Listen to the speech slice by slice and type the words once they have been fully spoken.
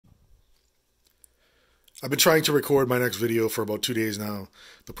I've been trying to record my next video for about 2 days now.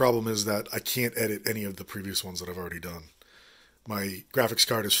 The problem is that I can't edit any of the previous ones that I've already done. My graphics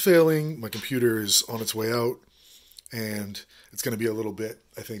card is failing, my computer is on its way out, and it's going to be a little bit,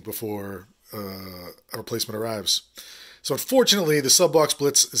 I think, before a replacement arrives. So unfortunately, the Subbox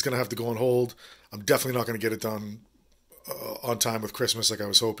Blitz is going to have to go on hold. I'm definitely not going to get it done on time with Christmas like I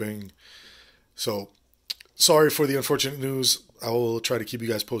was hoping. So sorry for the unfortunate news. I will try to keep you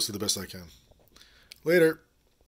guys posted the best I can. Later.